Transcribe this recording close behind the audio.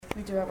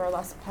we do have our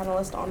last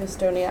panelist on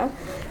Estonia.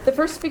 The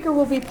first speaker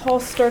will be Paul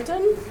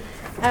Sturton,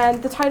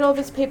 and the title of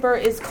his paper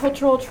is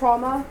Cultural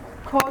Trauma,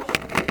 Koch,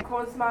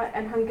 Kozma,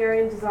 and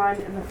Hungarian Design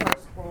in the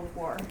First World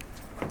War.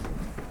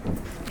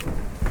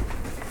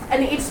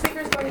 And each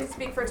speaker is going to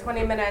speak for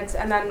 20 minutes,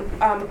 and then,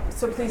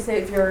 so please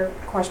save your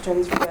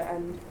questions for the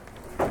end.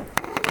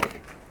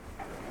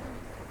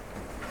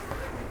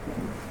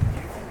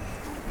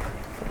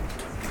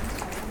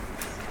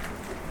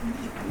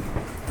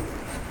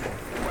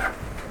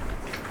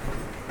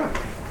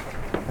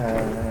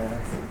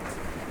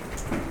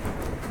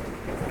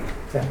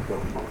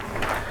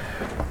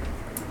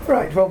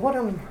 Right, well, what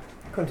I'm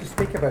going to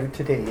speak about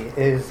today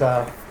is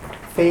a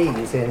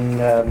phase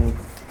in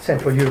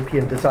Central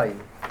European design,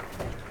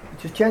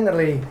 which is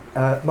generally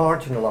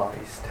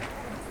marginalised,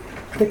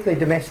 particularly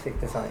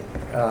domestic design,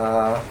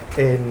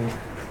 in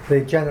the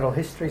general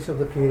histories of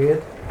the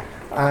period,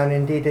 and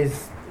indeed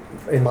is,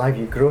 in my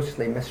view,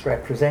 grossly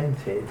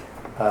misrepresented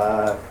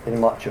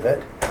in much of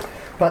it.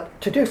 But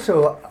to do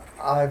so,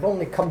 I've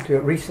only come to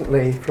it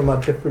recently from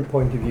a different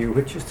point of view,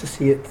 which is to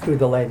see it through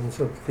the lens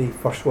of the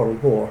First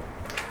World War.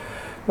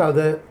 Now,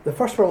 the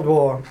First World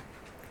War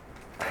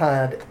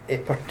had a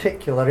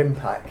particular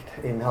impact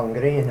in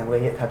Hungary. In a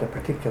way, it had a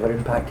particular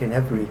impact in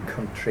every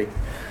country.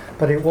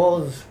 But it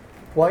was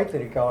widely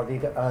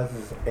regarded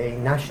as a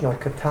national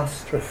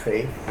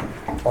catastrophe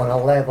on a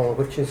level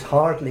which is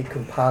hardly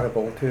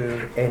comparable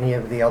to any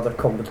of the other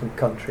combatant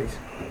countries.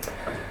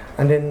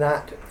 And in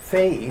that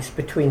phase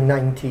between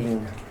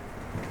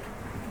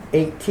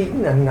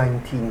 1918 and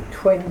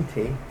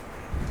 1920,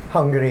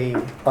 Hungary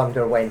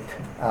underwent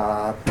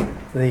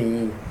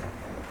the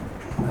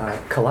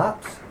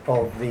collapse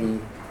of the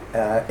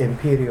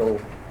imperial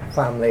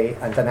family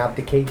and an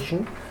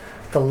abdication,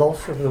 the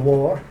loss of the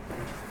war,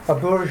 a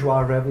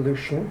bourgeois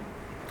revolution,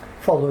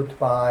 followed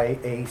by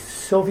a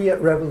Soviet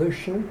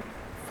revolution,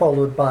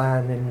 followed by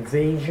an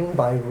invasion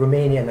by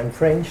Romanian and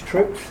French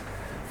troops,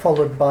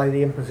 followed by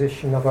the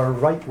imposition of a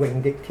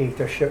right-wing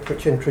dictatorship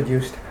which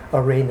introduced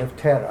a reign of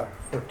terror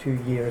for 2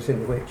 years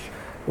in which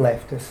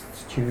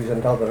leftists, Jews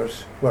and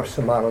others were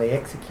summarily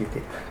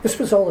executed. This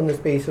was all in the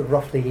space of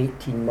roughly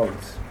 18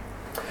 months.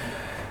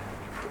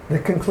 The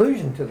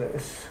conclusion to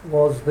this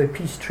was the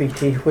peace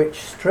treaty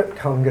which stripped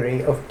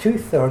Hungary of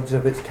 2/3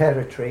 of its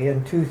territory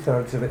and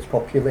 2/3 of its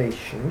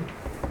population,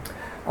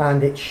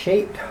 and it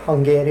shaped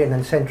Hungarian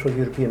and Central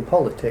European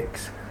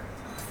politics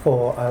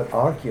for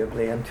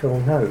arguably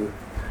until now.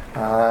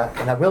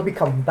 And I will be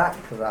coming back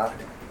to that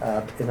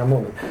in a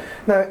moment.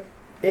 Now,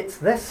 it's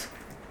this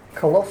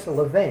colossal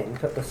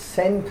event at the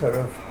centre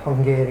of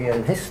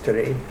Hungarian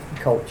history and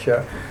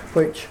culture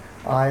which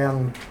I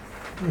am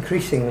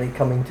increasingly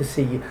coming to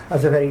see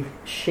as a very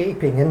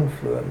shaping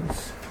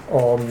influence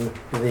on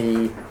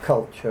the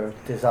culture,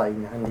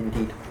 design and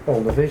indeed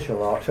all the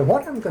visual arts. And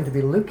what I'm going to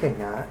be looking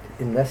at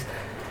in this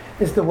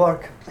is the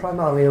work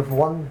primarily of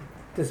one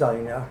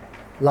designer,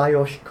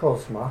 Lajos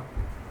Kozma,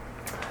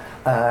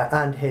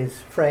 and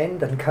his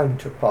friend and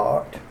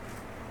counterpart,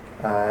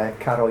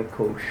 Károly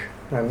Kós.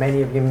 Now,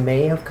 many of you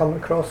may have come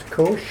across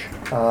Kós,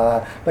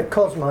 but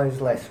Kozma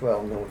is less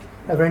well known.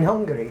 However, in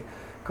Hungary,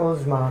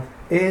 Kozma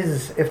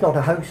is, if not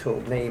a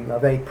household name, a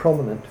very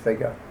prominent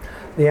figure.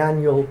 The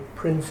annual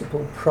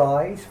principal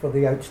prize for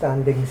the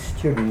outstanding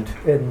student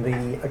in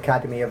the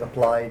Academy of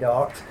Applied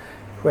Arts,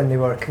 when they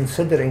were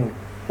considering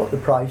what the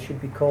prize should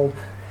be called,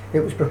 it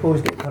was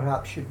proposed it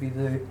perhaps should be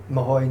the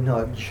Mahoy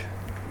Nudge,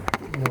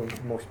 known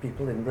to most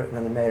people in Britain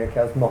and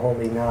America as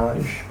Maholy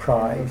Nudge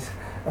Prize.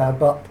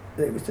 But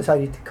it was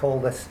decided to call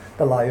this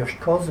the Lajos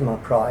Kozma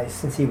Prize,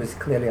 since he was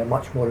clearly a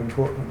much more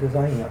important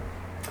designer.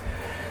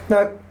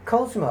 Now,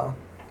 Kozma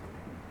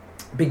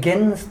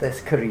begins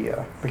his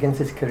career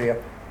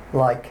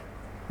like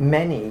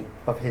many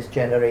of his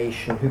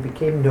generation who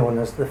became known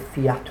as the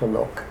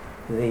fiatalok,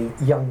 the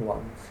young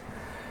ones,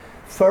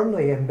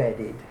 firmly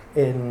embedded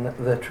in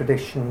the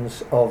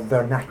traditions of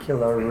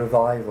vernacular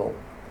revival.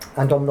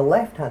 And on the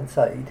left-hand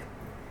side,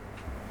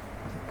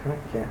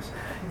 correct, yes,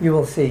 you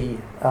will see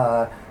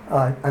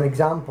an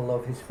example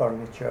of his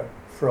furniture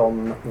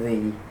from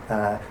the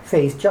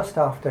phase just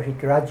after he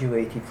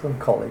graduated from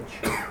college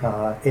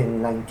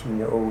in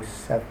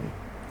 1907,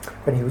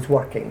 when he was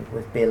working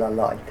with Béla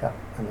Lajta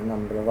and a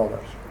number of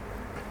others.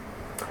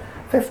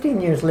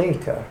 15 years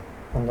later,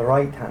 on the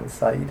right-hand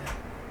side,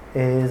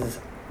 is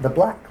the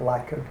black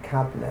lacquered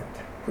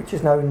cabinet, which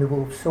is now in the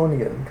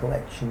Wolfsonian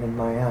collection in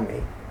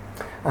Miami,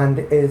 and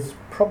is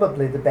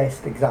probably the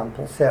best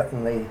example,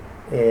 certainly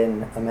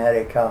in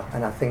America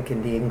and I think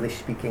in the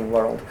English-speaking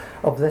world,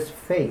 of this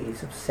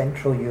phase of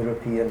Central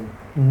European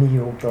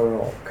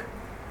neo-Baroque,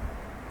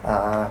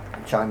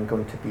 which I'm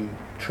going to be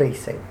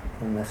tracing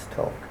in this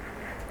talk.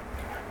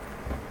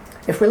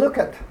 If we look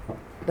at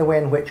the way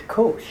in which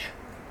Kós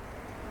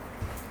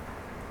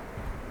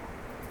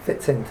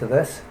fits into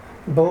this,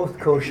 both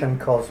Kós and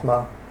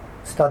Kozma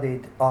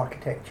studied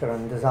architecture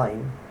and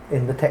design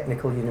in the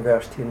Technical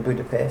University in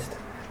Budapest,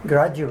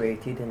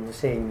 graduated in the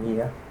same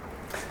year,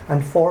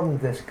 and formed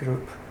this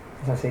group,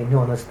 as I say,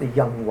 known as the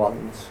Young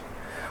Ones,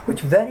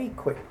 which very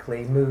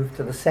quickly moved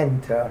to the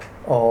centre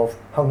of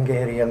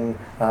Hungarian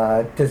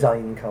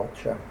design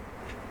culture.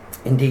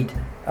 Indeed,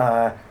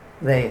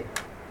 they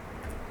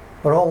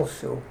were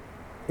also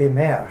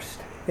immersed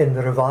in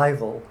the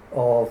revival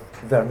of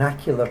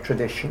vernacular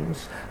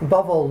traditions,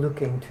 above all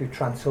looking to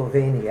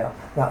Transylvania,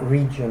 that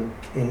region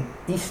in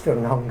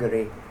eastern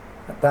Hungary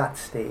at that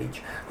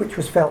stage, which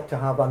was felt to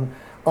have an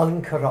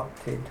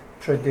uncorrupted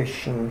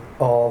tradition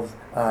of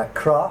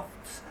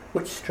crafts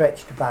which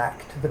stretched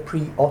back to the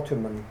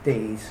pre-Ottoman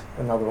days,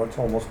 in other words,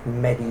 almost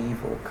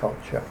medieval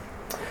culture.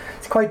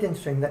 It's quite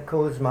interesting that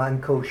Kozma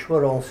and Koch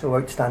were also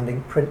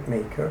outstanding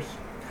printmakers,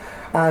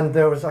 and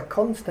there was a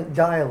constant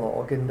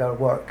dialogue in their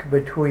work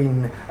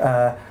between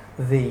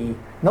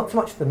not so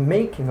much the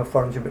making of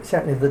furniture, but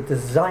certainly the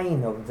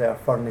design of their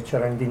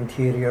furniture and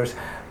interiors,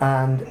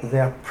 and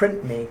their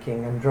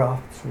printmaking and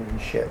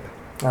draftsmanship.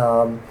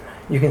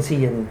 You can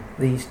see in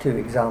these two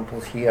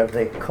examples here,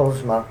 the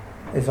Kozma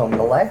is on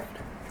the left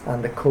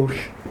and the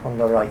Koch on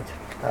the right.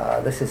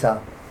 This is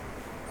an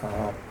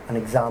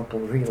example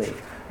really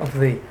of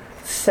the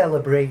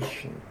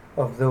celebration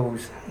of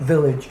those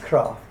village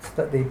crafts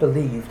that they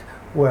believed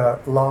were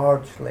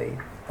largely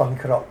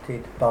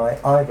uncorrupted by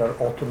either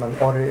Ottoman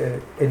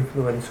or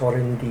influence or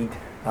indeed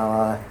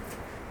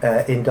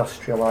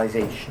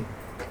industrialization.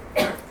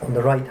 On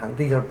the right hand,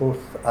 these are both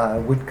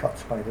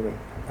woodcuts, by the way.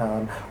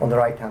 On the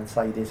right hand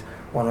side is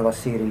one of a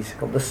series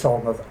called The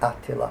Song of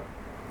Attila,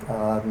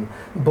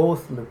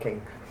 both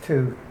looking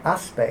to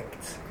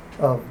aspects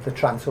of the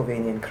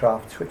Transylvanian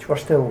crafts which were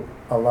still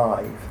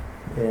alive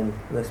in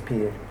this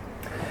period.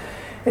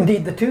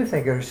 Indeed, the two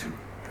figures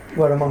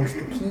were amongst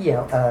the key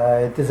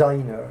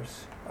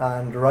designers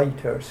and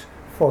writers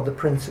for the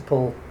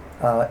principal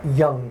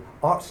young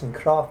arts and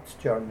crafts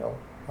journal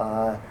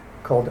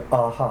called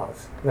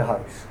Ahaz, The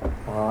House,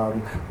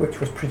 which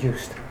was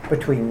produced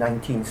between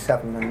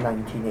 1907 and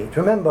 1908.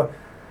 Remember,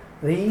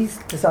 these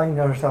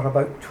designers are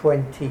about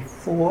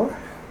 24,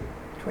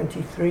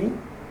 23.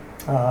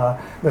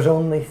 There's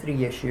only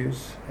 3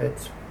 issues.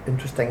 It's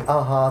interesting.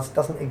 Ahaz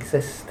doesn't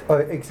exist,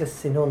 or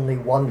exists in only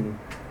one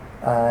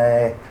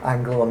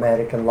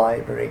Anglo-American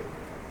library.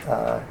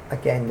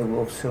 Again, the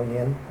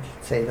Wolfsonian, I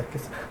should say,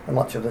 because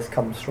much of this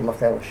comes from a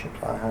fellowship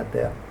that I had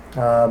there.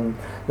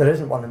 There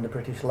isn't one in the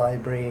British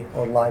Library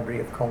or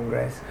Library of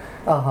Congress.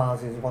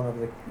 Ahaz is one of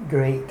the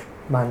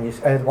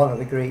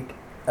great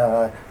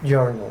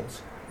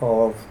journals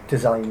of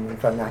design and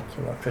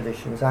vernacular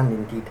traditions, and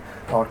indeed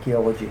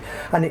archaeology.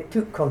 And it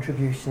took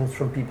contributions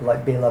from people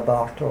like Bela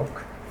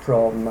Bartok,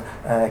 from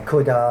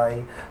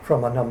Kodai,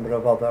 from a number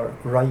of other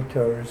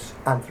writers,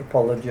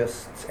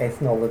 anthropologists,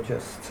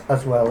 ethnologists,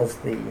 as well as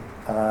the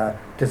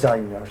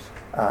designers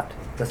at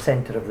the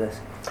centre of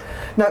this.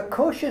 Now,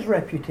 Koch's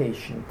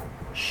reputation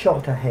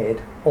shot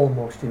ahead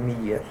almost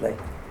immediately.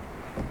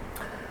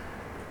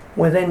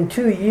 Within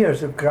 2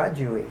 years of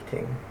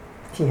graduating,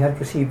 he had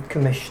received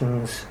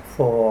commissions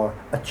for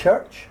a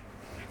church,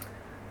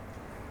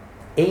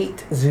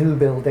 8 zoo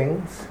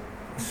buildings,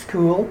 a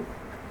school.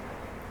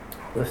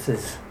 This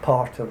is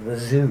part of the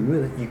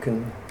zoo that you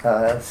can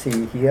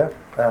see here.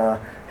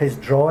 His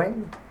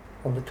drawing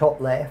on the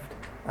top left,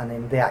 and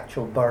then the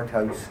actual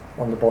birdhouse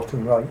on the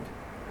bottom right,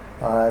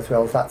 as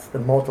well as that's the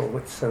model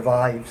which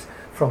survives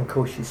from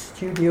Koch's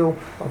studio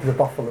of the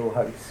Buffalo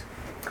House.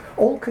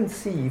 All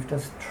conceived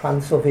as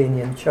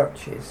Transylvanian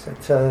churches.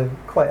 It's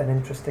quite an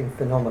interesting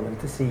phenomenon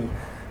to see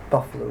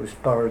buffaloes,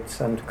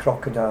 birds and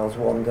crocodiles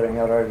wandering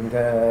around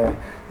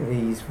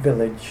these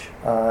village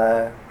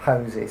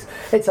houses.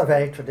 It's a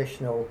very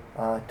traditional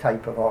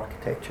type of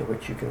architecture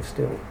which you can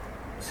still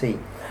see.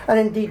 And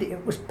indeed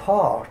it was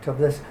part of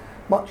this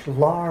much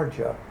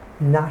larger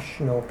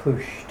national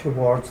push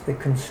towards the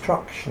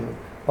construction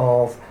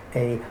of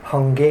a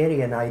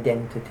Hungarian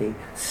identity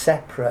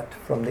separate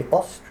from the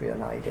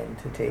Austrian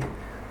identity,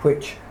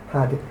 which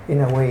had in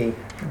a way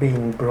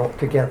been brought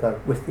together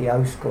with the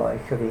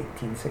Ausgleich of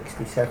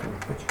 1867,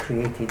 which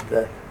created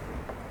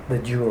the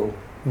dual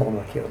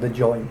monarchy, or the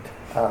joint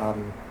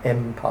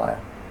empire.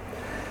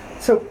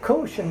 So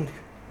Koch and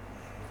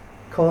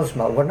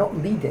Kozma were not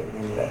leading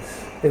in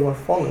this. They were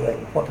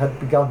following what had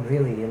begun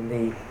really in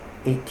the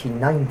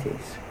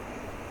 1890s.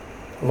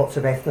 Lots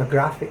of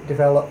ethnographic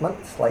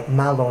developments, like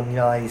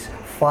Malonyai's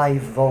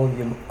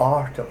 5-volume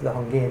Art of the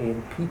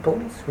Hungarian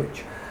Peoples,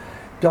 which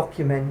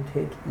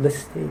documented,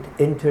 listed,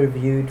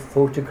 interviewed,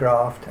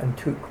 photographed and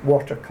took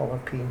watercolour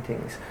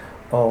paintings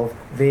of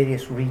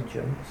various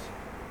regions,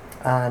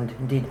 and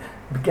indeed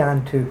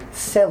began to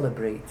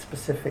celebrate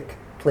specific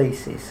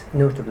places,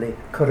 notably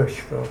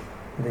Kurushvil,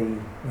 the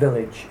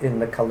village in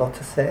the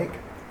Kalotaszeg,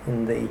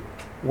 in the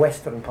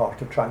western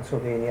part of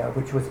Transylvania,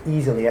 which was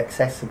easily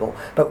accessible,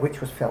 but which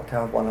was felt to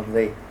have one of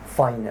the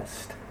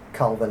finest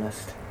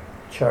Calvinist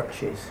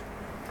churches.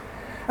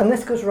 And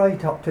this goes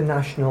right up to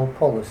national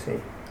policy.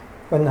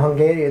 When the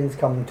Hungarians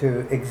come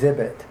to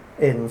exhibit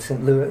in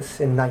St. Louis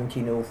in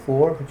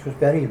 1904, which was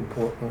very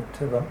important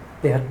to them,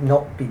 they had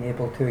not been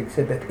able to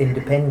exhibit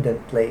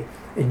independently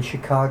in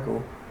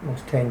Chicago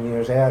almost 10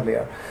 years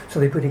earlier. So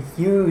they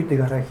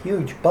got a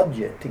huge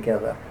budget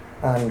together,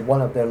 and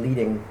one of their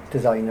leading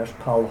designers,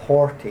 Paul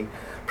Horthy,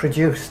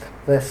 produced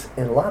this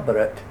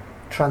elaborate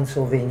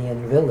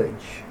Transylvanian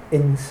village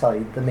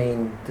inside the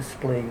main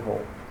display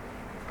hall.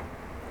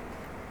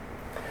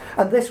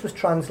 And this was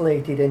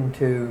translated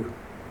into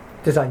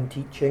design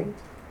teaching.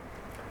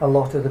 A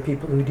lot of the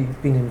people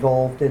who'd been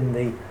involved in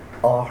the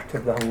art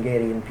of the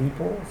Hungarian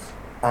peoples,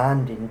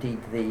 and indeed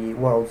the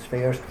World's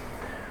Fairs,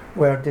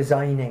 were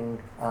designing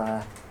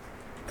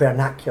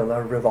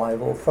vernacular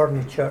revival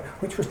furniture,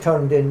 which was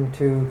turned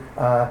into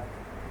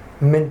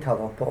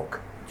mintalapok,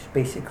 which is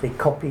basically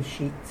copy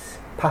sheets,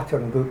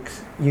 pattern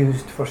books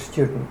used for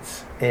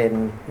students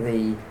in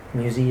the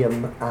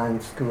Museum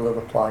and School of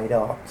Applied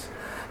Arts.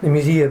 The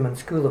Museum and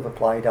School of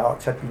Applied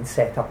Arts had been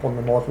set up on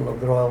the model of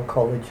the Royal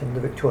College and the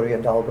Victoria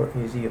and Albert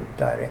Museum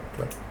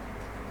directly.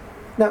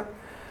 Now,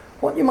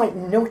 what you might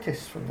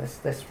notice from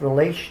this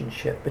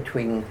relationship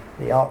between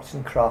the arts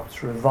and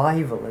crafts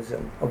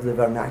revivalism of the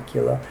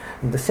vernacular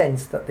and the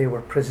sense that they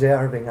were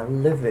preserving a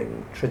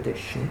living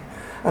tradition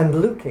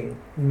and looking,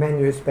 in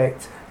many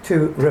respects,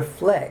 to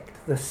reflect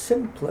the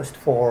simplest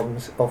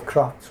forms of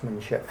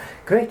craftsmanship.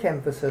 Great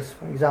emphasis,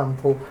 for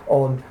example,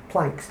 on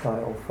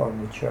plank-style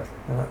furniture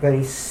and a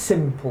very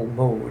simple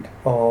mode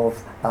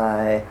of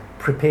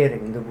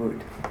preparing the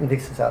wood. And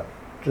this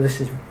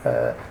is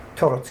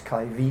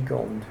Torotskai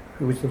Vigond,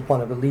 who was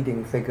one of the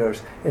leading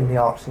figures in the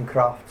arts and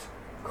crafts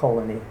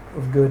colony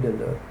of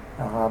Gödöllő,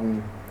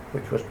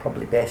 which was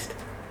probably best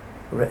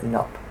written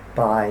up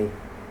by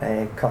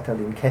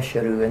Katalin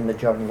Keserű in the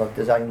Journal of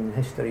Design and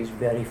History's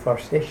very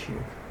first issue.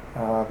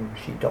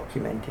 She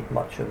documented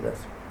much of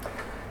this.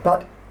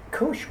 But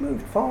Koch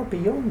moved far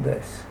beyond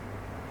this,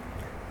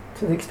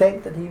 to the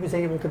extent that he was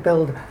able to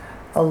build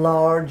a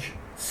large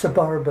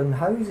suburban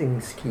housing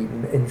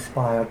scheme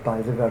inspired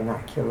by the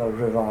vernacular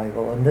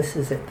revival, and this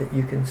is it that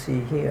you can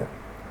see here.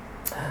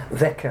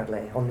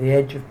 Vekerle, on the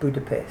edge of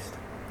Budapest.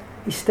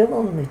 He's still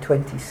only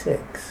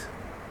 26,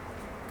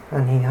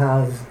 and he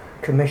has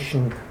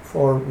commission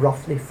for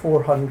roughly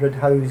 400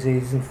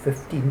 houses and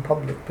 15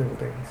 public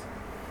buildings.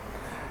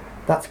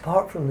 That's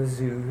apart from the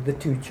zoo, the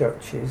 2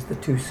 churches, the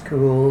 2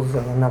 schools,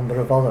 and a number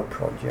of other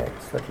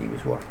projects that he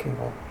was working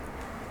on.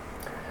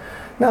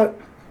 Now,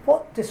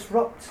 what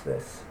disrupts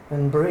this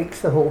and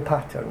breaks the whole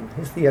pattern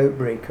is the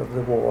outbreak of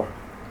the war.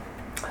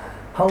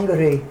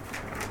 Hungary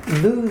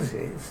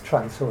loses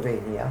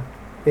Transylvania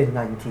in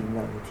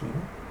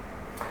 1919,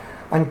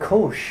 and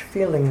Koch,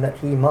 feeling that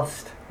he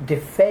must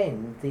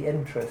defend the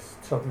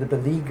interests of the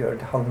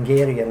beleaguered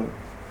Hungarian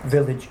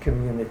village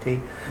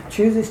community,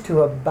 chooses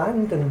to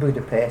abandon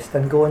Budapest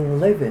and go and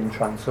live in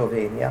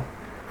Transylvania,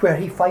 where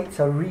he fights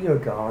a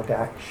rearguard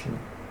action,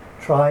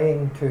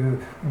 trying to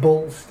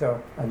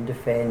bolster and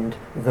defend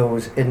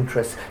those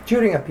interests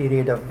during a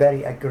period of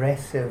very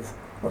aggressive,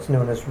 what's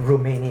known as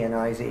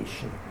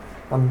Romanianization.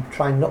 I'm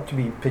trying not to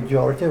be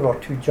pejorative or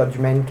too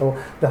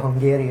judgmental. The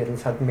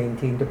Hungarians had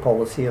maintained a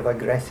policy of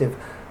aggressive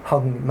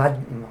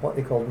what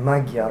they called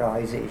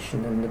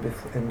Magyarization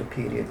in the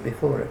period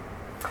before it.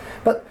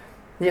 But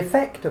the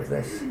effect of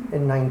this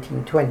in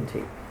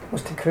 1920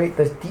 was to create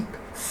this deep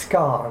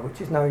scar,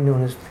 which is now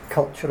known as the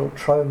cultural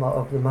trauma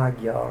of the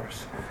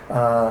Magyars,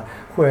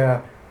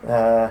 where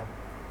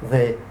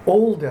the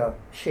older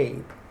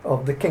shape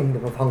of the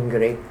Kingdom of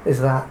Hungary is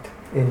that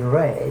in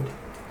red,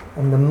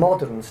 and the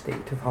modern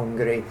state of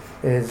Hungary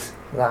is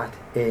that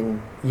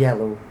in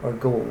yellow or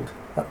gold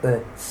at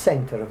the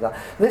centre of that.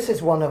 This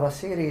is one of a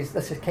series,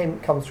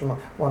 comes from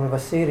one of a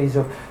series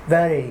of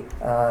very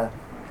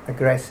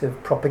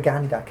aggressive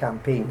propaganda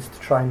campaigns to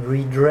try and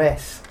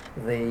redress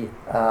the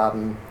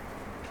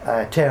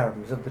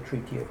terms of the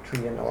Treaty of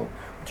Trianon,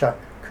 which I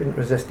couldn't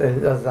resist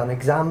as an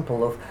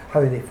example of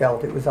how they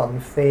felt it was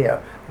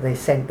unfair. They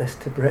sent this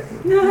to Britain.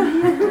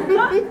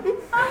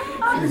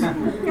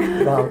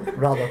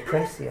 rather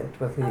prescient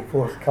with the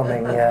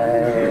forthcoming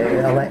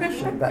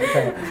election, but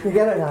you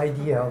get an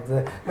idea of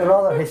the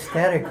rather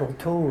hysterical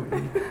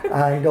tone,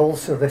 and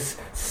also this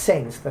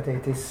sense that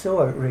it is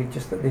so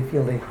outrageous that they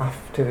feel they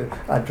have to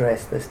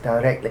address this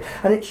directly.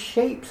 And it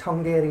shapes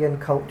Hungarian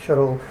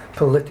cultural,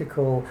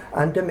 political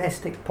and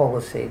domestic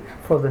policy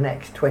for the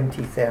next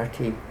 20,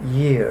 30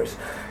 years,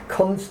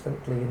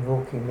 constantly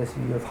invoking this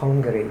view of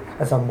Hungary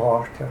as a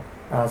martyr,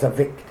 as a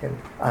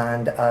victim,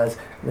 and as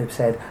they've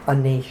said, a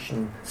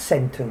nation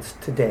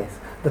sentenced to death.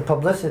 The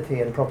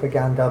publicity and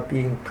propaganda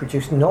being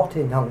produced not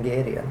in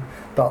Hungarian,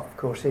 but of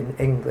course in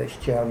English,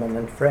 German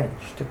and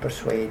French to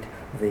persuade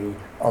the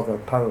other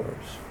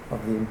powers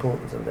of the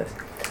importance of this.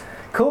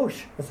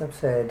 Koch, as I've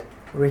said,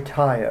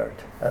 retired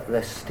at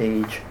this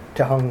stage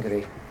to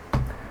Hungary.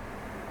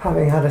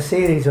 Having had a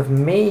series of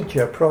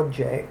major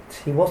projects,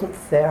 he wasn't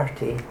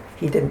 30.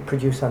 He didn't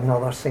produce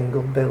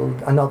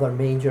another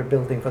major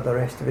building for the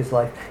rest of his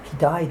life. He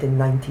died in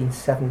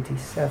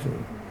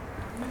 1977.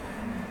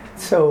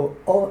 So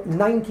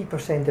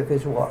 90% of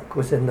his work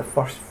was in the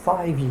first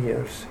 5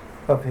 years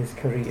of his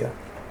career,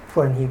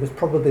 when he was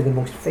probably the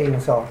most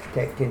famous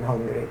architect in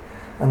Hungary.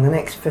 And the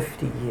next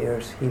 50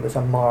 years, he was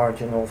a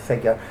marginal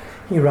figure.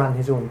 He ran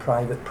his own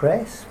private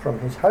press from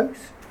his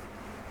house,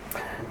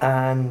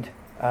 and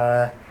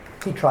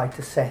he tried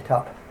to set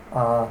up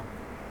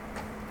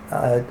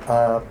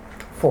a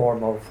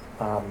form of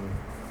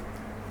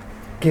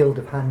guild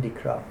of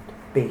handicraft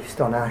based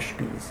on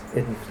Ashby's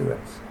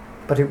influence,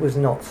 but it was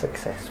not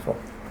successful.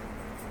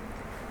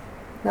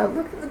 Now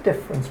look at the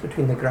difference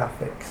between the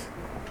graphics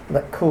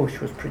that Koch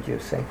was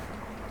producing,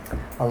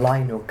 a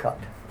lino cut,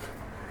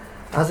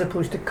 as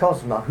opposed to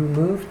Kozma, who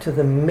moved to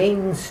the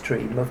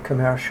mainstream of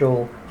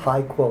commercial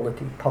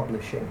high-quality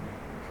publishing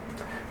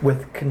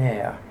with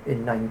Kner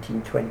in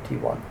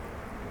 1921.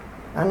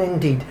 And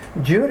indeed,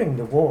 during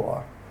the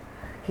war,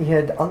 he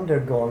had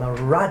undergone a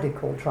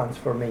radical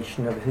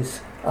transformation of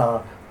his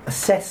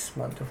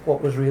assessment of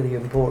what was really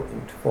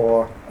important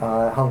for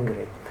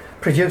Hungary,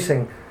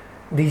 producing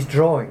these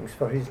drawings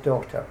for his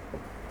daughter,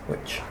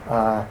 which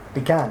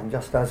began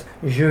just as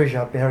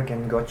Zsuzsa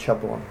Bergen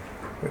Gotchabon,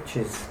 which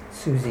is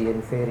Susie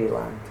in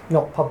Fairyland,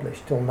 not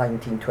published till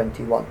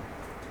 1921.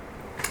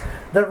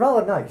 They're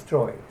rather nice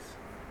drawings.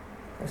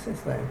 This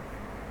is them.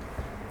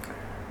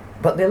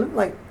 But they look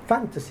like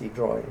fantasy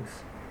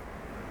drawings,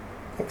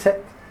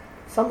 except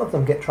some of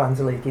them get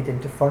translated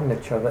into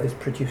furniture that is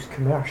produced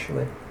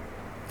commercially,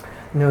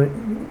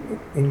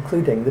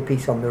 including the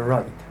piece on the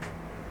right.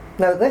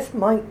 Now this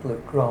might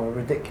look rather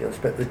ridiculous,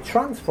 but the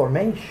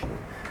transformation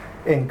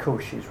in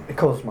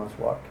Kozma's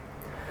work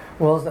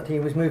was that he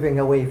was moving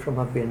away from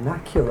a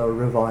vernacular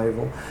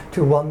revival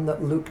to one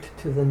that looked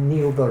to the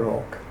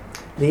neo-Baroque,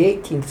 the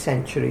 18th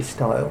century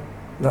style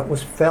that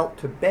was felt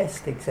to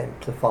best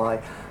exemplify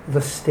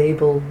the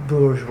stable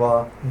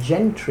bourgeois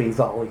gentry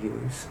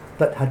values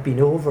that had been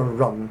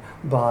overrun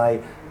by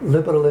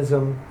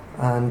liberalism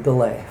and the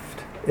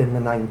left in the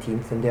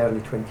 19th and early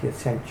 20th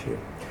century.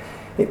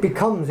 It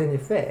becomes, in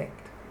effect,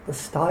 the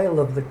style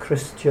of the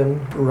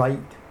Christian right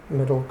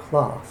middle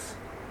class,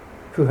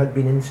 who had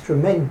been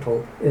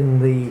instrumental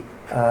in the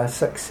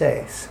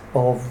success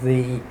of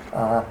the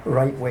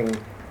right-wing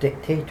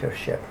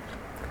dictatorship.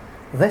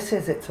 This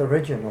is its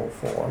original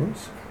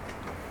forms,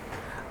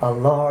 a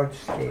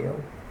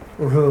large-scale,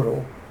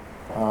 rural,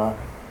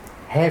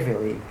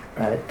 heavily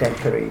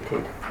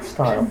decorated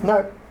style.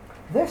 Now,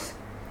 this,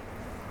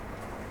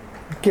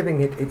 giving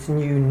it its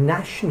new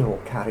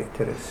national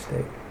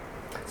characteristic,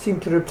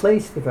 seemed to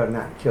replace the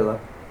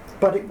vernacular,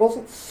 but it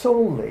wasn't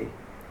solely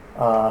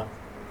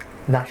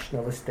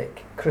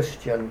nationalistic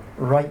Christian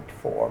right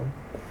form.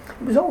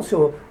 It was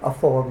also a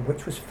form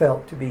which was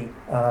felt to be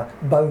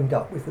bound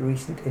up with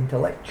recent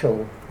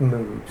intellectual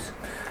moves.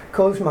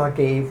 Kozma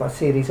gave a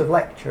series of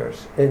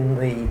lectures in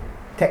the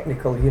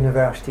Technical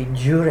University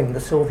during the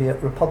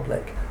Soviet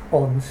Republic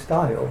on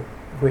style,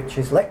 which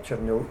his lecture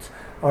notes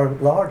are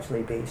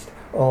largely based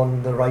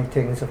on the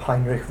writings of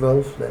Heinrich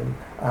Wölfflin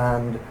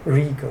and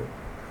Riegel,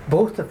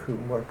 both of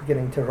whom were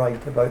beginning to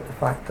write about the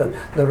fact that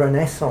the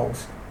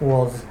Renaissance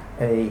was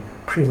a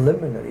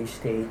preliminary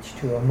stage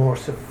to a more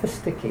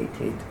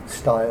sophisticated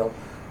style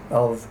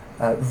of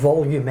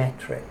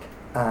volumetric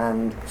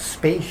and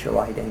spatial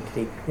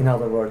identity, in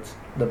other words,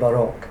 the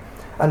Baroque,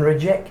 and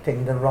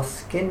rejecting the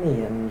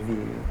Ruskinian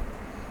view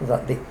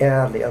that the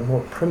earlier,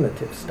 more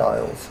primitive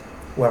styles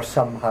were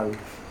somehow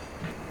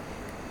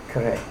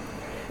correct.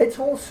 It's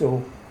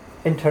also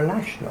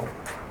international.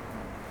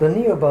 The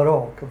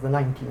neo-Baroque of the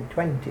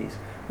 1920s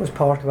was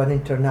part of an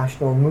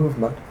international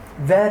movement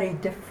very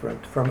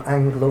different from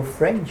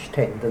Anglo-French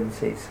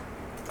tendencies,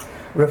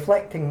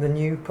 reflecting the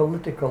new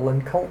political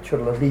and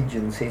cultural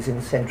allegiances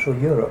in Central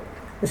Europe,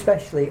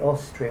 especially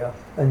Austria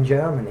and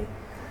Germany,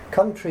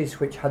 countries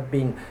which had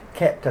been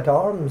kept at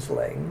arm's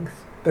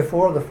length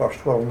before the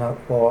First World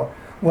War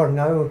were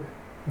now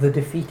the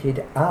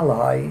defeated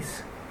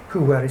allies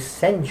who were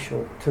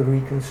essential to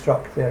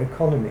reconstruct their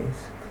economies.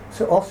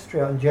 So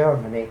Austria and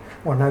Germany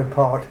were now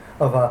part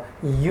of a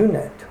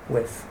unit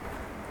with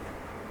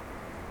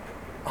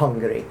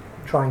Hungary,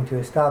 trying to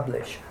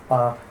establish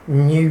a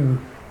new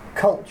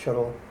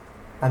cultural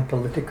and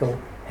political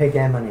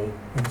hegemony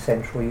in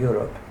Central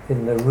Europe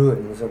in the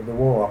ruins of the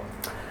war.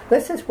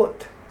 This is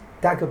what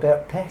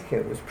Dagobert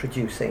Peche was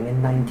producing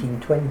in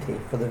 1920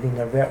 for the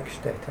Wiener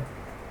Werkstätte.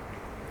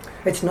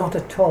 It's not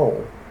at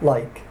all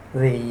like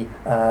the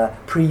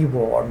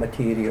pre-war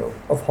material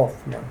of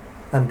Hoffmann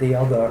and the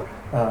other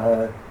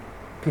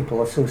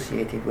people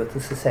associated with the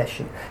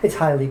secession. It's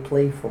highly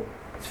playful,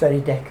 it's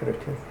very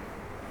decorative.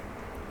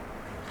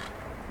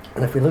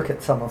 And if we look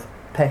at some of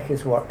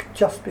Peche's work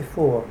just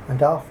before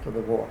and after the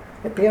war,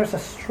 it bears a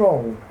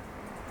strong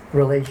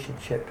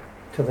relationship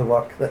to the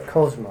work that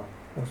Kozma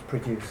was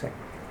producing.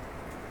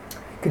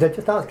 Could I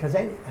just ask, has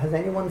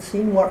anyone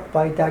seen work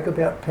by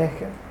Dagobert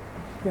Peche?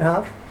 You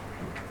have?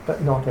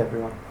 But not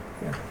everyone.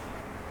 Yeah.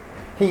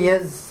 He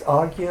is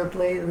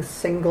arguably the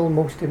single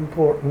most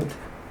important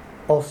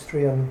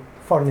Austrian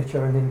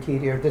furniture and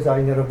interior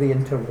designer of the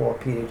interwar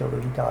period, although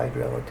he died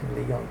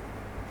relatively young.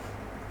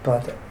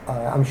 But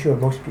I'm sure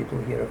most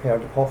people here have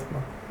heard of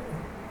Hoffmann.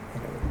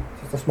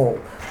 Just a small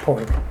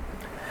point.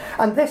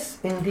 And this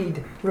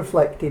indeed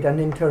reflected an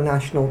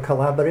international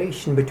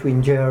collaboration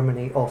between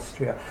Germany,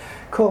 Austria.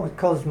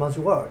 Kozma's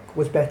work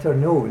was better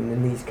known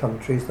in these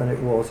countries than it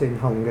was in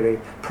Hungary,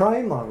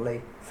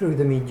 primarily through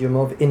the medium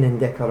of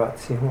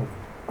Innendekoration,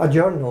 a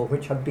journal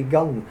which had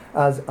begun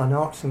as an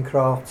arts and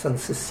crafts and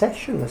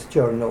secessionist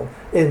journal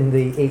in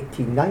the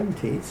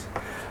 1890s,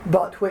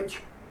 but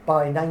which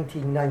by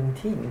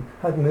 1919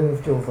 had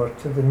moved over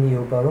to the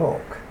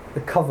neo-Baroque.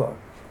 The cover,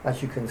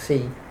 as you can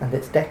see, and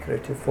its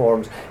decorative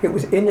forms. It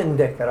was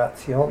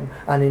Innendekoration,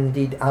 and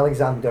indeed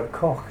Alexander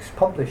Koch's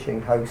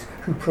publishing house,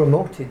 who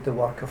promoted the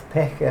work of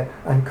Peche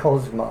and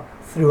Kozma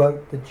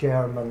throughout the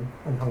German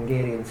and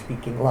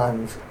Hungarian-speaking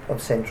lands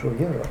of Central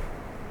Europe.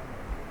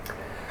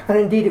 And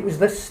indeed it was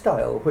this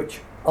style which,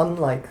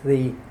 unlike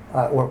the,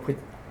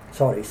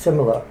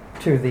 similar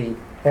to the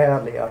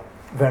earlier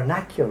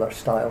vernacular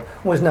style,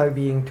 was now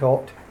being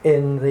taught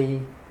in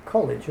the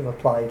College of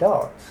Applied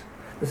Arts.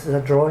 This is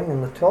a drawing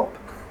on the top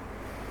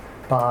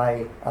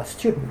by a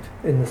student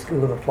in the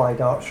School of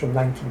Applied Arts from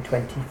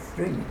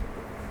 1923.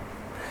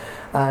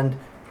 And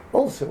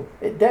also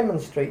it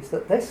demonstrates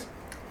that this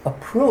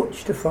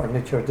approach to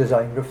furniture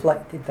design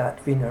reflected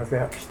that Wiener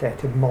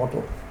Werkstätte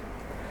model.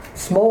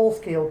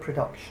 Small-scale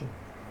production,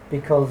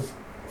 because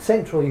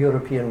Central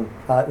European,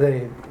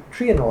 the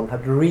Trianon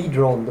had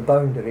redrawn the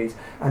boundaries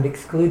and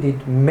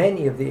excluded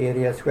many of the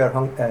areas where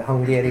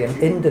Hungarian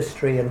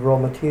industry and raw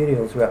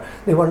materials were.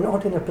 They were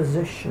not in a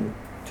position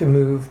to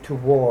move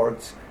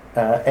towards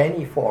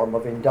any form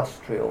of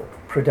industrial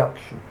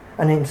production.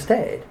 And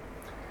instead,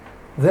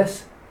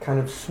 this kind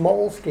of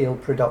small-scale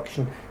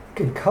production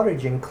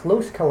encouraging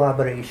close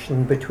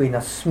collaboration between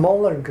a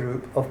smaller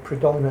group of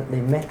predominantly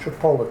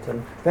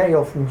metropolitan, very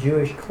often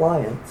Jewish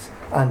clients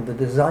and the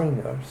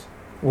designers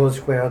was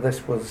where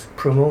this was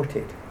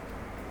promoted.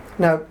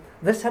 Now,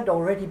 this had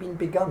already been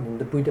begun in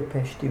the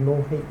Budapesti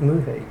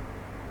Műhely,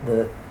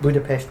 the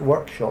Budapest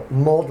workshop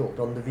modelled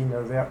on the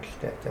Wiener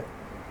Werkstätte.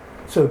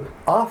 So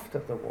after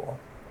the war,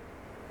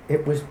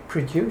 it was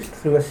produced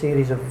through a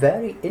series of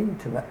very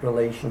intimate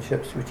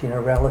relationships between a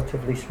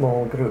relatively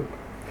small group.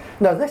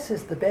 Now this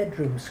is the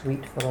bedroom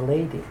suite for a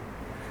lady,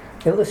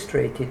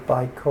 illustrated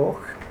by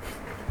Koch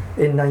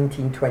in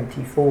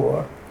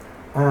 1924.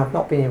 And I've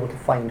not been able to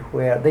find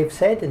where. They've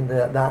said in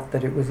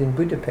that it was in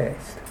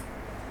Budapest,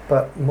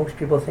 but most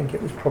people think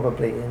it was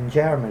probably in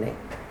Germany.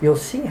 You'll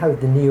see how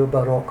the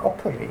neo-Baroque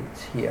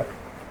operates here.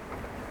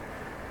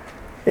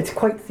 It's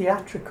quite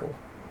theatrical,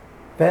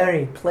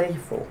 very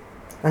playful,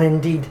 and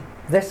indeed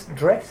this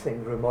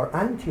dressing room or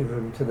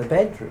ante-room to the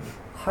bedroom,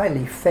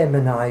 highly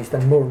feminized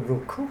and more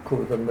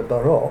rococo than the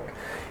Baroque,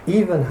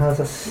 even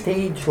has a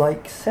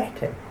stage-like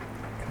setting.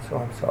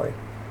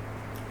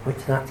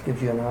 Which that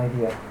gives you an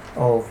idea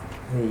of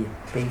the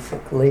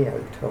basic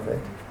layout of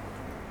it.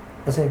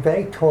 There's a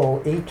very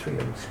tall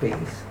atrium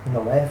space on the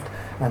left,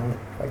 and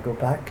if I go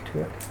back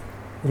to it,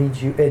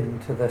 leads you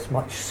into this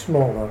much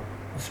smaller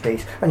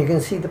space, and you can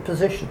see the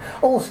position.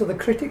 Also, the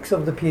critics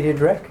of the period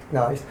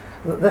recognised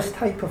that this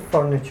type of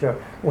furniture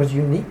was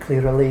uniquely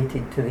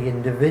related to the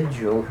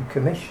individual who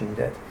commissioned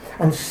it,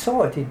 and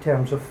saw it in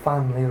terms of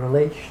family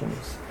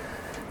relations.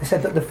 They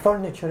said that the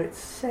furniture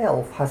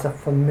itself has a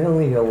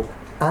familial,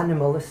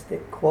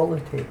 animalistic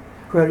quality,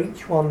 where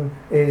each one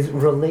is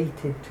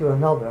related to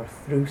another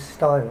through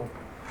style.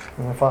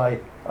 And if I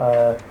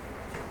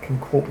can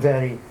quote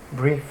very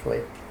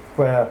briefly,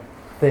 where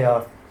they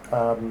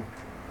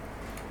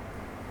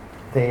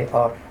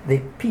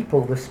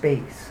people the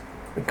space.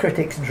 The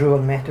critics drew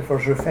on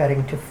metaphors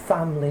referring to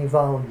family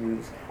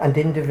values and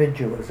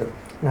individualism,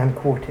 and I'm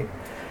quoting,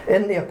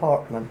 "In the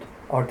apartment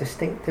are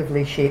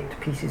distinctively shaped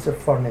pieces of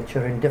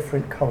furniture in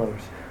different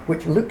colours,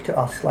 which look to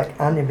us like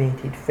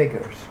animated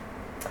figures.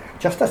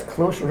 Just as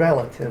close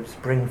relatives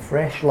bring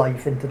fresh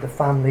life into the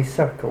family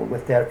circle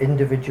with their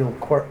individual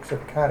quirks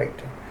of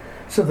character,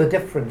 so the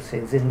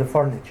differences in the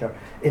furniture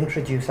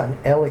introduce an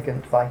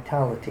elegant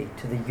vitality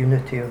to the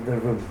unity of the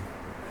room.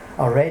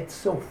 A red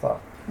sofa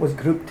was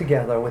grouped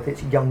together with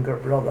its younger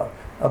brother,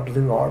 a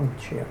blue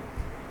armchair."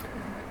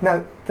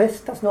 Now,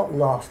 this does not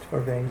last for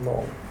very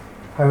long.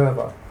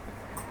 However,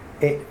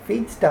 it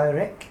feeds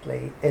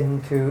directly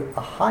into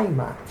a high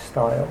mat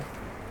style,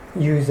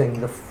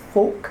 using the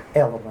folk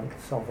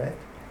elements of it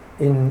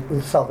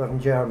in southern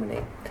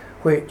Germany,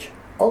 which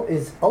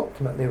is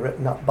ultimately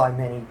written up by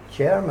many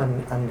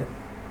German and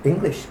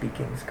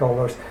English-speaking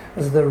scholars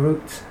as the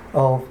roots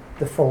of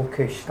the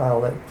folkish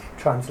style that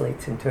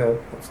translates into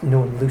what's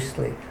known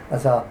loosely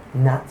as a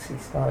Nazi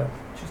style,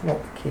 which is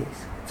not the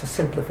case. It's a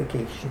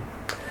simplification.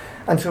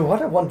 And so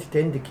what I wanted to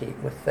indicate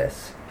with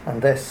this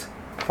and this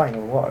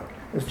final work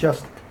is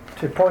just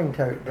to point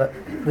out that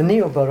the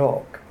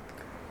Neo-Baroque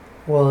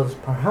was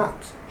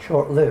perhaps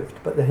short-lived,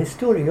 but the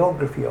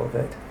historiography of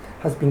it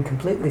has been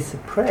completely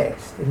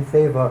suppressed in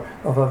favour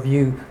of a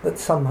view that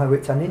somehow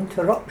it's an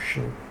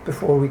interruption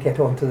before we get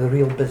on to the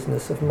real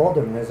business of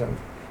modernism.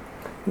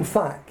 In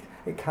fact,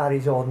 it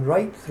carries on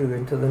right through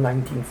into the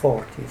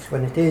 1940s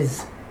when it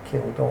is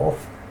killed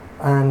off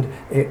and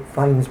it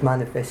finds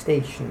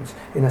manifestations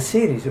in a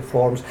series of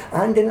forms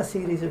and in a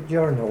series of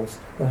journals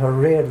that are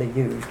rarely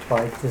used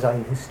by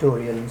design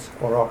historians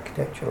or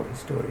architectural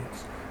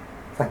historians.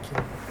 Thank you.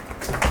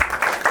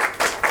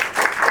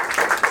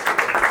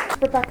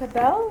 Rebecca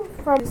Bell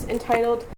from is entitled